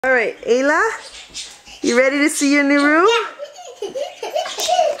Alright, Ayla, you ready to see your new room?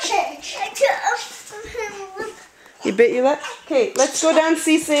 You bit your lip? Okay, let's go down and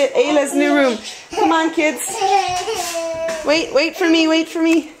see Ayla's new room. Come on, kids. Wait for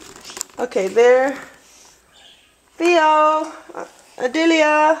me. Okay, there. Theo,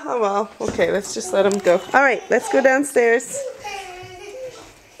 Adelia. Oh well, okay, let's just let them go. Alright, let's go downstairs.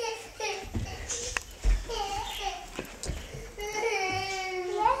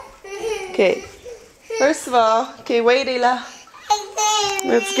 Okay, first of all, okay, wait, Ayla.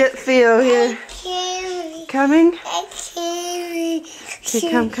 Let's get Theo here. Coming? Okay,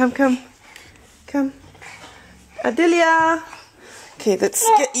 come. Adelia. Okay, let's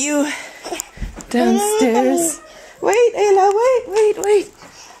get you downstairs. Wait, Ayla, wait.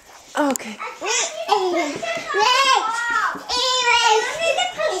 Okay.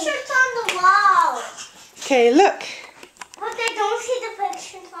 Okay, look. But I don't see the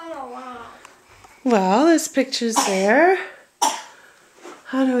pictures on the wall. Well, there's pictures there.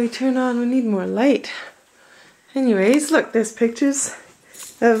 How do we turn on? We need more light. Anyways, look, there's pictures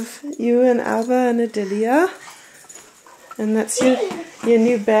of you and Alba and Adelia. And that's your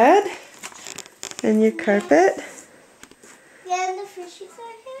new bed and your carpet. Yeah, and the fishes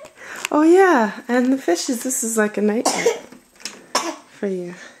are here. Oh yeah, and the fishes. This is like a nightmare for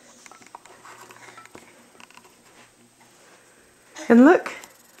you. And look,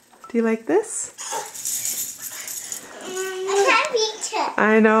 do you like this? I can't reach it.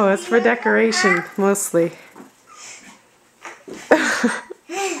 I know, it's for decoration, mostly.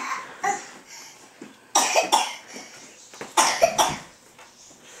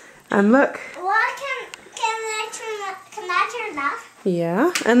 And look. Well, can I turn off?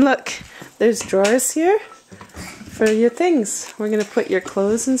 Yeah, and look, there's drawers here for your things. We're going to put your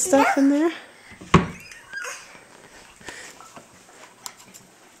clothes and stuff in there.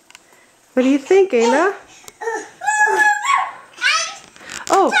 What do you think, Ayla?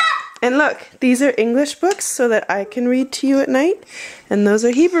 Oh, and look, these are English books so that I can read to you at night. And those are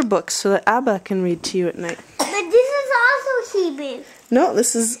Hebrew books so that Abba can read to you at night. But this is also Hebrew. No,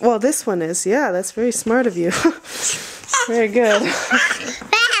 this is, well, this one is. Yeah, that's very smart of you. Very good.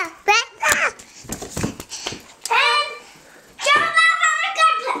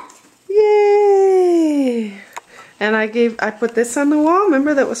 Yay! And I put this on the wall.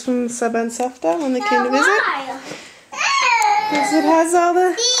 Remember that was from Saba and Safta when they came to visit? Because it has all the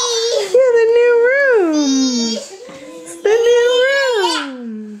new room. It's the new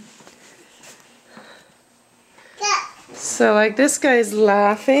room. So like this guy's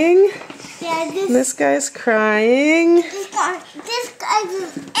laughing. Yeah, This guy's crying. this guy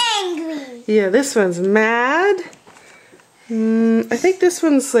is angry. Yeah, this one's mad. I think this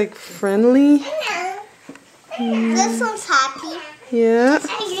one's like friendly. This one's happy. Yeah.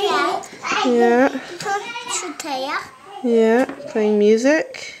 Yeah, playing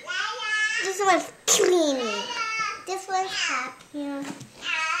music. This one's cleaning. This one's happy.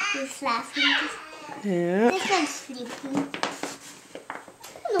 He's laughing. Yeah. This one's sleeping.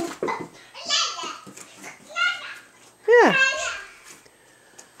 Yeah.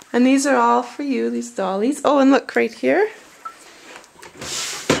 And these are all for you, these dollies. Oh, and look right here.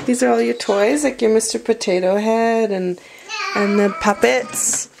 These are all your toys, like your Mr. Potato Head and the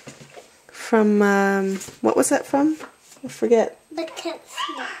puppets from, what was that from? I forget. The kids.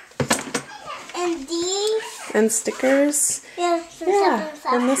 And these. And stickers. Yeah.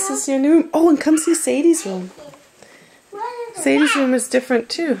 And this is your new room. Oh, and come see Sadie's room. Sadie's room is different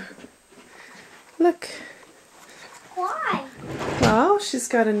too. Look. Why? Well, she's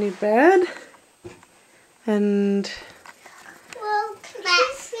got a new bed. And Well, can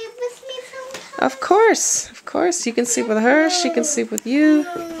you sleep with me sometimes? of course, you can sleep with her, she can sleep with you.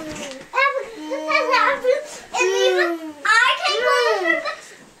 And even I can go with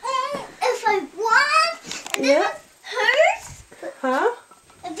her if I want. And Yeah. hers. Huh?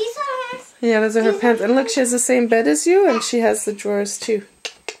 If these are hers. Yeah, those are her pants. And look, she has the same bed as you, and she has the drawers too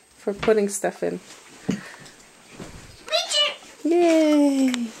for putting stuff in.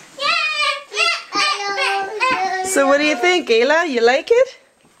 Yay! So what do you think, Ayla? You like it?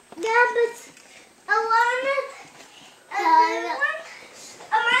 Yeah, but I want it.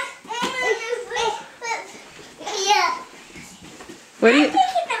 Yeah. What are you? I'm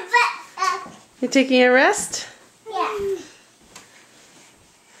taking a vet. You're taking a rest? Yeah.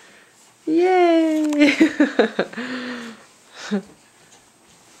 Yay!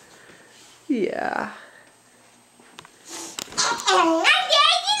 Yeah. I'm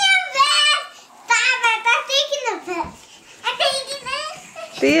taking a vet. Stop, I'm taking a vet. I'm taking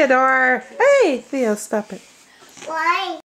it. Theodore! Hey! Theo, stop it. Why?